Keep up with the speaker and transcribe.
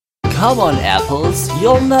Come on, apples,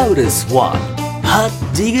 you'll know this one. Hot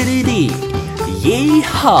diggity dee,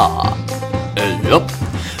 yeehaw! Yup.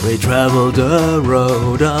 We travel the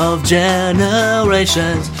road of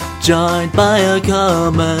generations, joined by a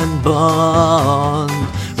common bond.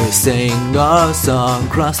 We sing our song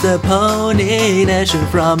across the Pony Nation,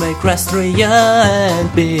 from Equestria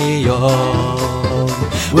and beyond.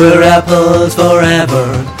 We're apples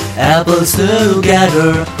forever, apples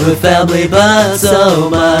together, with family but so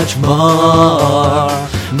much more.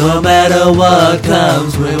 No matter what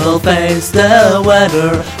comes, we will face the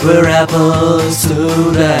weather. We're apples to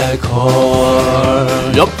the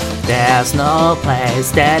core. Yup. There's no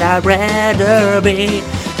place that I'd rather be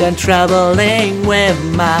than traveling with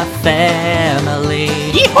my family.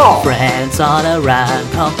 Yeehaw! Friends all around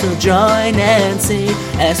come to join and see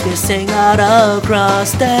as we sing out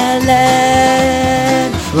across the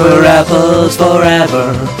land. We're apples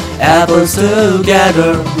forever, apples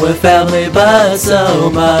together, with family but so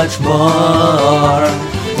much more.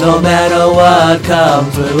 No matter what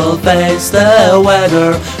comes, we will face the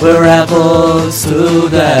weather. We're apples to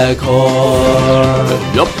the core.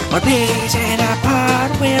 Yup. We're pieces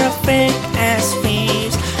apart, we're fake as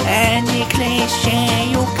thieves. Any cliche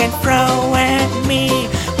you can throw at me,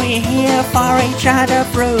 we're here for each other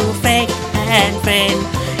through thick and thin.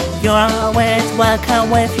 You're always welcome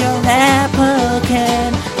with your apple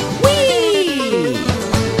can. Whee!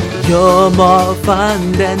 You're more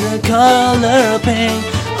fun than the color pink,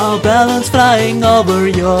 our balloons flying over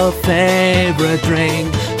your favorite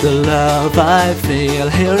drink. The love I feel,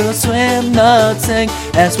 hear us swim, not sing,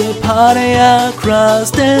 as we party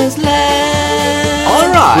across this land.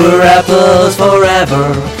 Alright. We're apples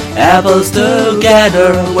forever, apples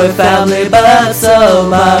together, with family but so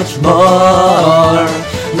much more.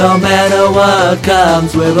 No matter what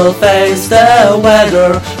comes, we will face the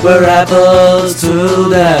weather. We're apples to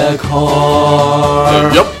the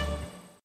core. Yup.